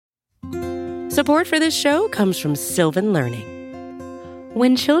Support for this show comes from Sylvan Learning.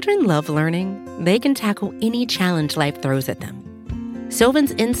 When children love learning, they can tackle any challenge life throws at them.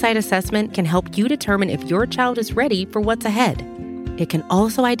 Sylvan's Insight Assessment can help you determine if your child is ready for what's ahead. It can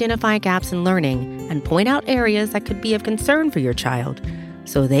also identify gaps in learning and point out areas that could be of concern for your child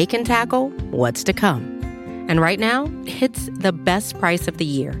so they can tackle what's to come. And right now, it's the best price of the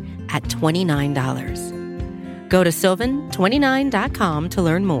year at $29. Go to sylvan29.com to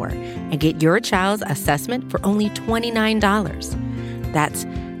learn more and get your child's assessment for only $29. That's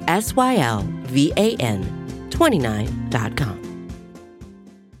SYLVAN 29.com.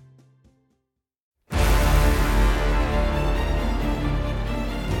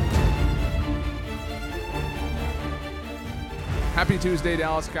 Happy Tuesday,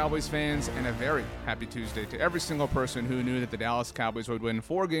 Dallas Cowboys fans, and a very happy Tuesday to every single person who knew that the Dallas Cowboys would win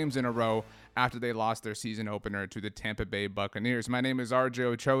 4 games in a row after they lost their season opener to the Tampa Bay Buccaneers. My name is RJ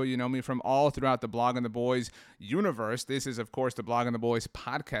Ochoa. You know me from all throughout the Blogging the Boys universe. This is, of course, the Blogging the Boys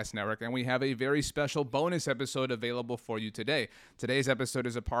podcast network, and we have a very special bonus episode available for you today. Today's episode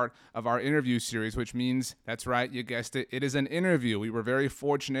is a part of our interview series, which means, that's right, you guessed it, it is an interview. We were very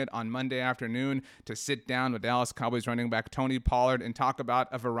fortunate on Monday afternoon to sit down with Dallas Cowboys running back Tony Pollard and talk about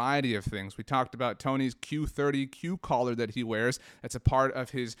a variety of things. We talked about Tony's Q30 Q collar that he wears. That's a part of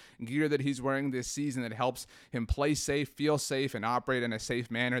his gear that he's wearing this season that helps him play safe, feel safe, and operate in a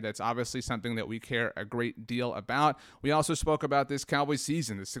safe manner. That's obviously something that we care a great deal about. We also spoke about this Cowboys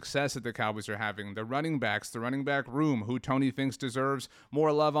season, the success that the Cowboys are having, the running backs, the running back room, who Tony thinks deserves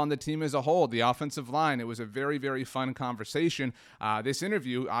more love on the team as a whole, the offensive line. It was a very, very fun conversation. This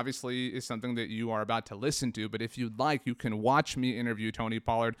interview obviously is something that you are about to listen to, but if you'd like, you can watch me interview Tony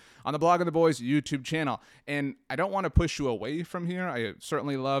Pollard on the Blogging the Boys YouTube channel. And I don't want to push you away from here. I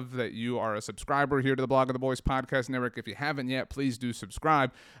certainly love that you are a subscriber here to the Blogging the Boys podcast network. If you haven't yet, please do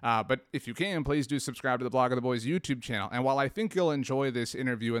subscribe. But if you can, please do subscribe to the Blogging the Boys YouTube channel. And while I think you'll enjoy this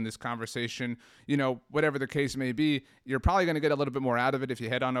interview and this conversation, you know, whatever the case may be, you're probably going to get a little bit more out of it if you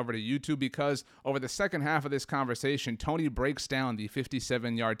head on over to YouTube, because over the second half of this conversation, Tony breaks down the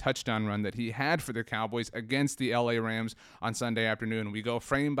 57-yard touchdown run that he had for the Cowboys against the LA Rams on Sunday afternoon. We go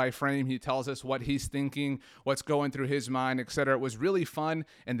frame by frame. He tells us what he's thinking, what's going through his mind, etc. It was really fun,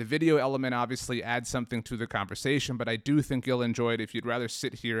 and the video element obviously adds something to the conversation, but I do think you'll enjoy it if you'd rather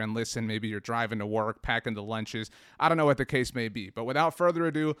sit here and listen. Maybe you're driving to work, packing the lunches. I don't know what the case may be, but without further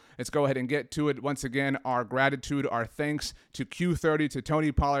ado, let's go ahead and get to it. Once again, our gratitude, our thanks to Q30, to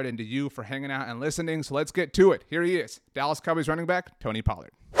Tony Pollard, and to you for hanging out and listening. So let's get to it. Here he is, Dallas Cowboys running back, Tony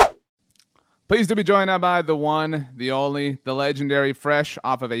Pollard. Pleased to be joined now by the one, the only, the legendary, fresh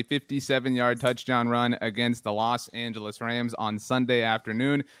off of a 57-yard touchdown run against the Los Angeles Rams on Sunday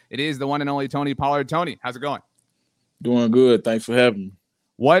afternoon. It is the one and only Tony Pollard. Tony, how's it going? Doing good. Thanks for having me.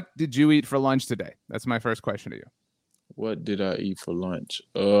 What did you eat for lunch today? That's my first question to you. What did I eat for lunch?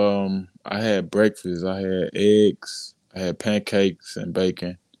 I had breakfast. I had eggs. I had pancakes and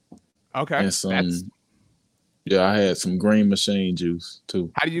bacon. Okay. And I had some green machine juice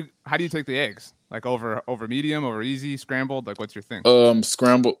too. How do you take the eggs? Like over medium, over easy, scrambled? Like, what's your thing?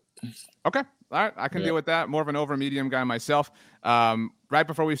 Scrambled. Okay. All right. I can deal with that. More of an over medium guy myself. Right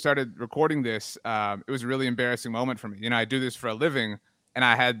before we started recording this, it was a really embarrassing moment for me. You know, I do this for a living, and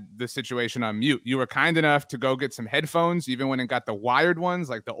I had the situation on mute. You were kind enough to go get some headphones, even when it got the wired ones,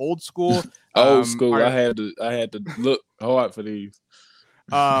 like the old school. Old school. I had to look hard for these.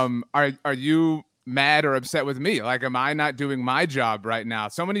 Are you mad or upset with me? Like, am I not doing my job right now?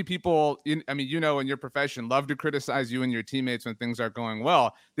 So many people, in your profession, love to criticize you and your teammates when things aren't going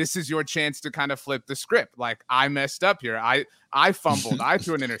well. This is your chance to kind of flip the script. Like, I messed up here. I fumbled. I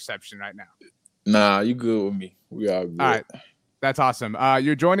threw an interception right now. Nah, you good with me. We all good. All right. That's awesome.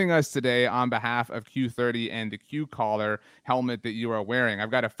 You're joining us today on behalf of Q30 and the Q collar helmet that you are wearing.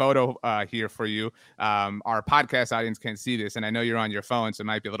 I've got a photo here for you. Our podcast audience can't see this, and I know you're on your phone, so it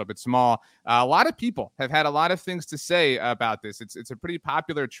might be a little bit small. A lot of people have had a lot of things to say about this. It's a pretty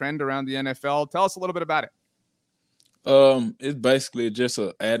popular trend around the NFL. Tell us a little bit about it. It's basically just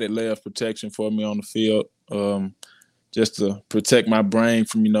an added layer of protection for me on the field, just to protect my brain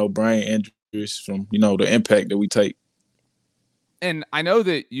from, brain injuries, from, the impact that we take. And I know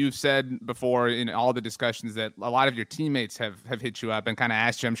that you've said before in all the discussions that a lot of your teammates have hit you up and kind of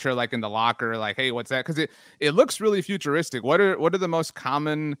asked you, I'm sure, like in the locker, like, hey, what's that? Because it looks really futuristic. What are the most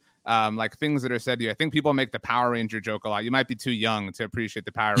common like things that are said to you? I think people make the Power Ranger joke a lot. You might be too young to appreciate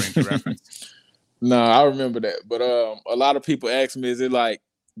the Power Ranger reference. No, I remember that. But a lot of people ask me, is it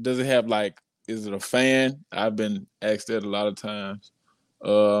is it a fan? I've been asked that a lot of times.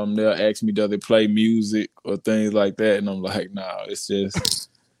 They'll ask me, does it play music or things like that? And I'm like, no, it's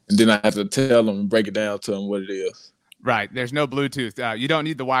and then I have to tell them and break it down to them what it is. Right. There's no Bluetooth. You don't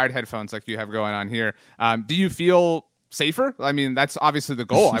need the wired headphones like you have going on here. Do you feel safer? I mean, that's obviously the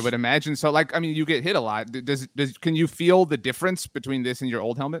goal, I would imagine. So, like, I mean, you get hit a lot. Can you feel the difference between this and your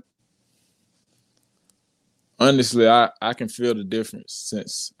old helmet? Honestly, I can feel the difference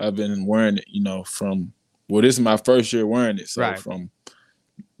since I've been wearing it, this is my first year wearing it. So from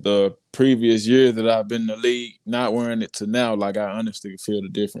the previous year that I've been in the league not wearing it to now, like, I honestly feel the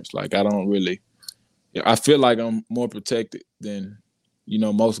difference. Like, I feel like I'm more protected than,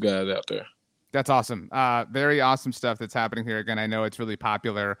 most guys out there. That's awesome. Very awesome stuff that's happening here. Again, I know it's really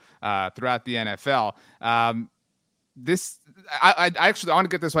popular throughout the NFL. I actually want to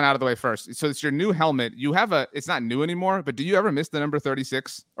get this one out of the way first. So it's your new helmet. You have it's not new anymore, but do you ever miss the number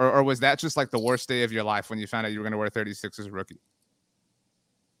 36? Or was that just like the worst day of your life when you found out you were going to wear 36 as a rookie?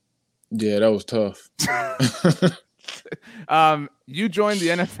 Yeah, that was tough. You joined the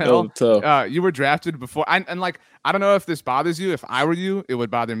NFL. That was tough. You were drafted before. I don't know if this bothers you. If I were you, it would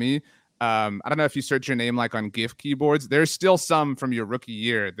bother me. I don't know if you search your name like on GIF keyboards. There's still some from your rookie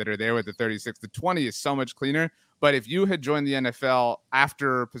year that are there with the 36. The 20 is so much cleaner. But if you had joined the NFL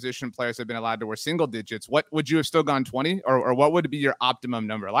after position players had been allowed to wear single digits, what would you have still gone 20? Or what would be your optimum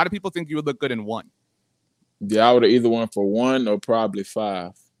number? A lot of people think you would look good in 1. Yeah, I would have either went for 1 or probably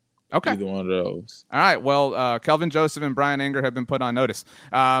 5. Okay. Either one of those. All right. Well, Kelvin Joseph and Brian Anger have been put on notice.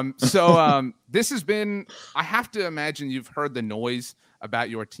 This has been, I have to imagine you've heard the noise about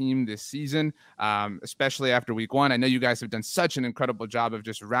your team this season, especially after week 1. I know you guys have done such an incredible job of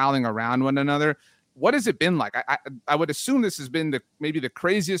just rallying around one another. What has it been like? I would assume this has been maybe the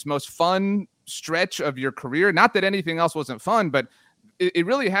craziest, most fun stretch of your career. Not that anything else wasn't fun, but it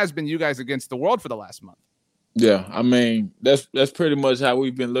really has been you guys against the world for the last month. Yeah, I mean, that's pretty much how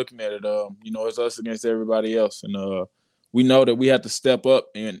we've been looking at it. It's us against everybody else. And we know that we have to step up.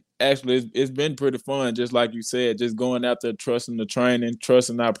 And actually, it's been pretty fun, just like you said, just going out there, trusting the training,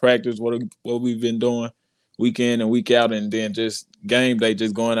 trusting our practice, what we've been doing week in and week out, and then just game day,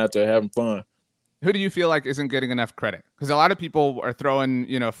 just going out there having fun. Who do you feel like isn't getting enough credit? Because a lot of people are throwing,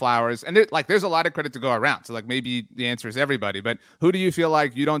 flowers, and there's a lot of credit to go around. So maybe the answer is everybody, but who do you feel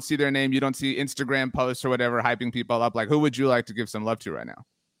like you don't see their name, you don't see Instagram posts or whatever hyping people up? Like, who would you like to give some love to right now?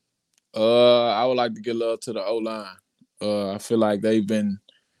 I would like to give love to the O-line. I feel like they've been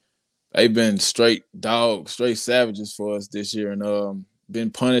straight dogs, straight savages for us this year, and been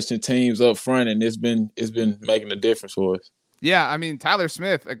punishing teams up front, and it's been making a difference for us. Yeah, I mean, Tyler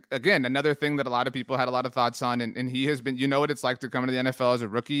Smith, again, another thing that a lot of people had a lot of thoughts on, and he has been, what it's like to come into the NFL as a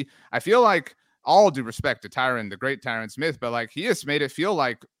rookie. I feel like, all due respect to Tyron, the great Tyron Smith, but he has made it feel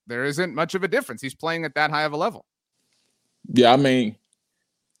like there isn't much of a difference. He's playing at that high of a level. Yeah, I mean,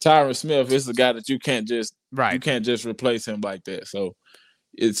 Tyron Smith is a guy that you can't just replace him like that. So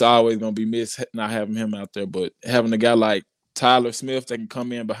it's always going to be missed not having him out there, but having a guy like Tyler Smith that can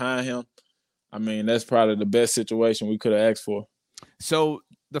come in behind him, I mean, that's probably the best situation we could have asked for. So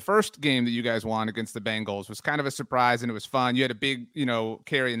the first game that you guys won against the Bengals was kind of a surprise, and it was fun. You had a big,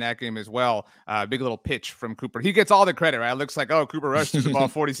 carry in that game as well. Big little pitch from Cooper. He gets all the credit, right? It looks like, Cooper Rush took the ball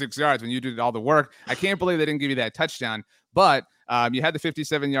 46 yards when you did all the work. I can't believe they didn't give you that touchdown. But you had the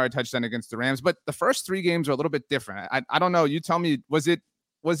 57-yard touchdown against the Rams. But the first 3 games are a little bit different. I don't know. You tell me,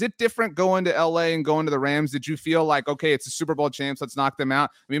 was it different going to LA and going to the Rams? Did you feel like, okay, it's a Super Bowl champs, let's knock them out?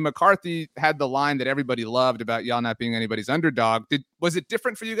 I mean, McCarthy had the line that everybody loved about y'all not being anybody's underdog. Was it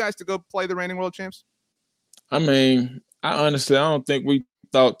different for you guys to go play the reigning world champs? I mean, I don't think we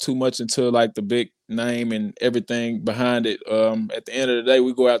thought too much into the big name and everything behind it. At the end of the day,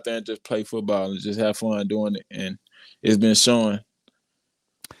 we go out there and just play football and just have fun doing it. And it's been showing.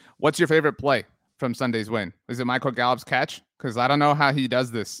 What's your favorite play from Sunday's win? Is it Michael Gallup's catch? Because I don't know how he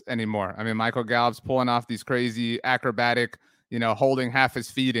does this anymore. I mean, Michael Gallup's pulling off these crazy acrobatic, holding half his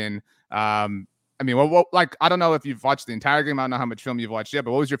feet in. I don't know if you've watched the entire game. I don't know how much film you've watched yet,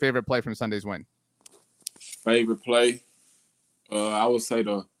 but what was your favorite play from Sunday's win? Favorite play? I would say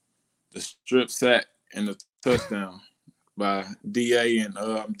the strip sack and the touchdown by DA and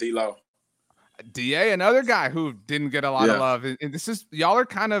D-Law. DA, another guy who didn't get a lot of love. And this is, y'all are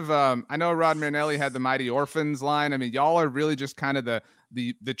kind of, I know Rod Marinelli had the Mighty Orphans line. I mean, y'all are really just kind of the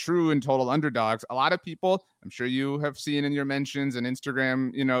true and total underdogs. A lot of people, I'm sure you have seen in your mentions and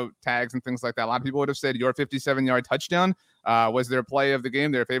Instagram, tags and things like that. A lot of people would have said your 57-yard touchdown was their play of the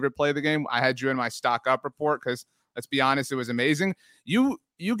game, their favorite play of the game. I had you in my stock up report because, let's be honest, it was amazing.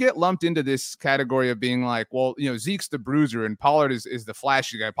 You get lumped into this category of being like, well, Zeke's the bruiser and Pollard is the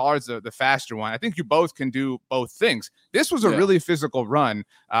flashy guy. Pollard's the faster one. I think you both can do both things. This was a really physical run.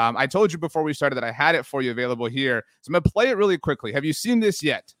 I told you before we started that I had it for you available here. So I'm going to play it really quickly. Have you seen this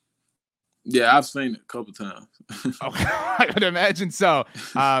yet? Yeah, I've seen it a couple times. Okay, I would imagine so.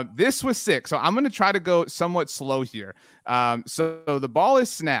 This was sick. So I'm going to try to go somewhat slow here. So the ball is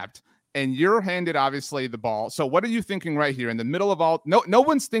snapped, and you're handed obviously the ball. So what are you thinking right here in the middle of all? No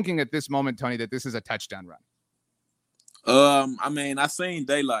one's thinking at this moment, Tony, that this is a touchdown run. I mean, I seen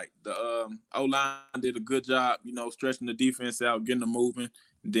daylight. The O-line did a good job, stretching the defense out, getting them moving,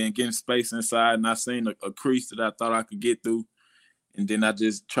 and then getting space inside. And I seen a crease that I thought I could get through, and then I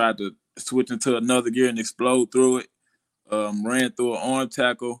just tried to switch into another gear and explode through it. Ran through an arm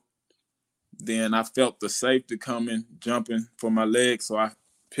tackle. Then I felt the safety coming, jumping for my legs, so I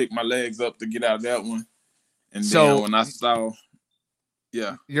picked my legs up to get out of that one. And then when I saw,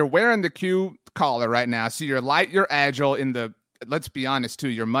 yeah. You're wearing the Q collar right now, so you're light, you're agile in the, let's be honest too,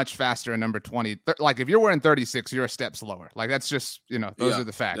 you're much faster in number 20. Like if you're wearing 36, you're a step slower. Like that's just, those are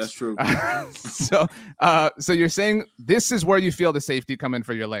the facts. That's true. So you're saying this is where you feel the safety coming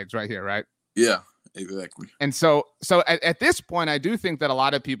for your legs right here, right? Yeah, exactly. And so at this point, I do think that a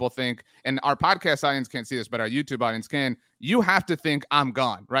lot of people think, and our podcast audience can't see this, but our YouTube audience can, you have to think I'm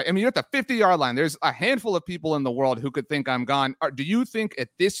gone, right? I mean, you're at the 50-yard line. There's a handful of people in the world who could think I'm gone. Do you think at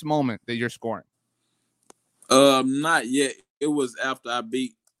this moment that you're scoring? Not yet. It was after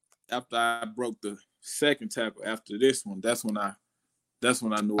I broke the second tackle after this one. That's when I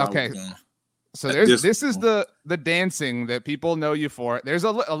knew I was gone. So this is the dancing that people know you for. There's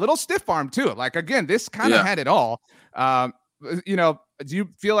a little stiff arm too. Like again, this kind of had it all. Do you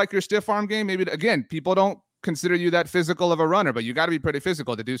feel like your stiff arm game? Maybe again, people don't consider you that physical of a runner, but you got to be pretty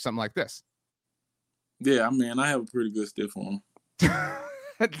physical to do something like this. Yeah, I mean, I have a pretty good stiff arm.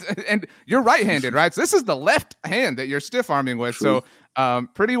 And you're right-handed, right? So this is the left hand that you're stiff arming with. True. So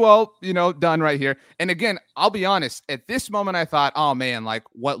pretty well, done right here. And again, I'll be honest, at this moment, I thought, oh man, like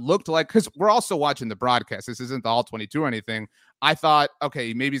what looked like, because we're also watching the broadcast. This isn't the all 22 or anything. I thought,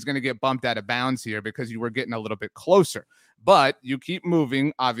 okay, maybe he's going to get bumped out of bounds here because you were getting a little bit closer, but you keep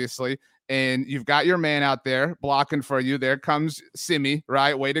moving, obviously. And you've got your man out there blocking for you. There comes Simi,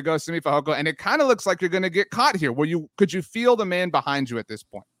 right? Way to go, Simi Fehoko. And it kind of looks like you're going to get caught here. Could you feel the man behind you at this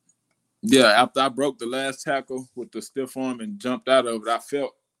point? Yeah, after I broke the last tackle with the stiff arm and jumped out of it, I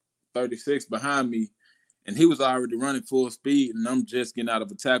felt 36 behind me, and he was already running full speed, and I'm just getting out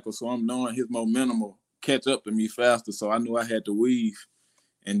of a tackle, so I'm knowing his momentum will catch up to me faster, so I knew I had to weave.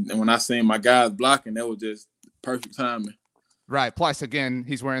 And when I seen my guys blocking, that was just perfect timing. Right. Plus, again,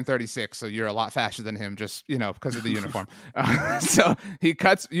 he's wearing 36, so you're a lot faster than him, just because of the uniform. So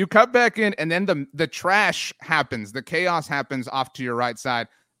you cut back in, and then the trash happens, the chaos happens off to your right side.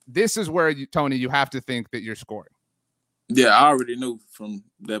 This is where Tony, you have to think that you're scoring. Yeah, I already knew from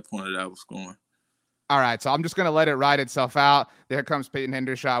that point that I was scoring. All right, so I'm just going to let it ride itself out. There comes Peyton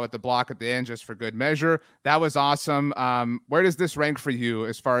Hendershot with the block at the end just for good measure. That was awesome. Where does this rank for you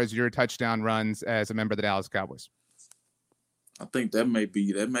as far as your touchdown runs as a member of the Dallas Cowboys? I think that may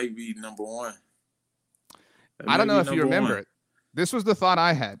be number one. I don't know if you remember it. This was the thought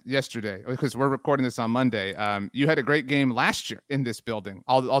I had yesterday because we're recording this on Monday. You had a great game last year in this building,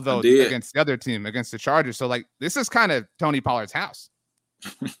 although against the other team, against the Chargers. So, this is kind of Tony Pollard's house.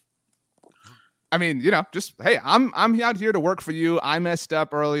 I mean, just, hey, I'm out here to work for you. I messed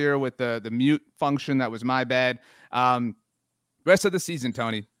up earlier with the mute function. That was my bad. Rest of the season,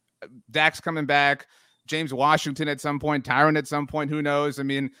 Tony. Dak's coming back. James Washington at some point, Tyron at some point, who knows? I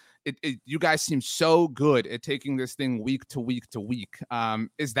mean, you guys seem so good at taking this thing week to week to week.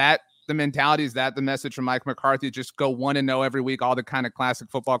 Is that the mentality? Is that the message from Mike McCarthy? Just go 1-0 every week, all the kind of classic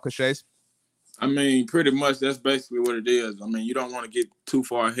football cliches? I mean, pretty much that's basically what it is. I mean, you don't want to get too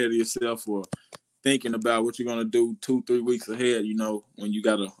far ahead of yourself or thinking about what you're going to do 2-3 weeks ahead, when you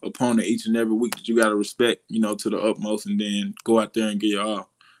got an opponent each and every week that you got to respect, to the utmost, and then go out there and get your all.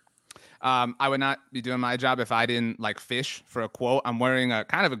 I would not be doing my job if I didn't fish for a quote. I'm wearing a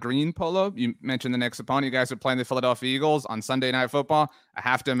kind of a green polo. You mentioned the next opponent. You guys are playing the Philadelphia Eagles on Sunday Night Football. I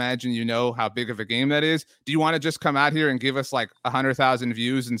have to imagine how big of a game that is. Do you want to just come out here and give us 100,000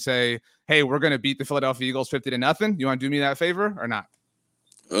 views and say, hey, we're going to beat the Philadelphia Eagles 50-0? You want to do me that favor or not?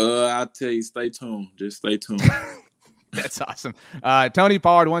 I'll tell you, stay tuned. Just stay tuned. That's awesome. Tony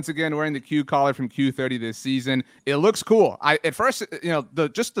Pollard, once again, wearing the Q collar from Q30 this season. It looks cool. At first,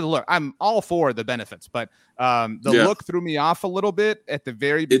 the look, I'm all for the benefits, but look threw me off a little bit at the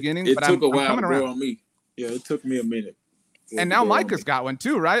very beginning. It but took a while coming to around. grow on me. Yeah, it took me a minute. And now Micah's got one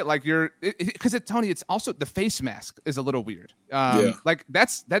too, right? Because Tony, it's also the face mask is a little weird.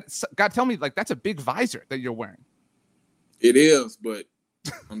 That's God, tell me, that's a big visor that you're wearing. It is, but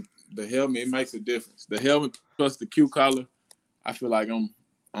the helmet, it makes a difference. The helmet plus the Q collar, I feel like I'm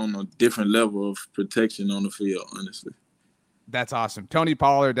on a different level of protection on the field, honestly. That's awesome. Tony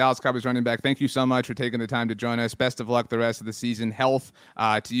Pollard, Dallas Cowboys running back, thank you so much for taking the time to join us. Best of luck the rest of the season. Health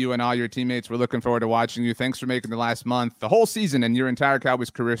to you and all your teammates. We're looking forward to watching you. Thanks for making the last month, the whole season, and your entire Cowboys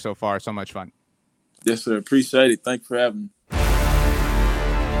career so far so much fun. Yes, sir. Appreciate it. Thanks for having me.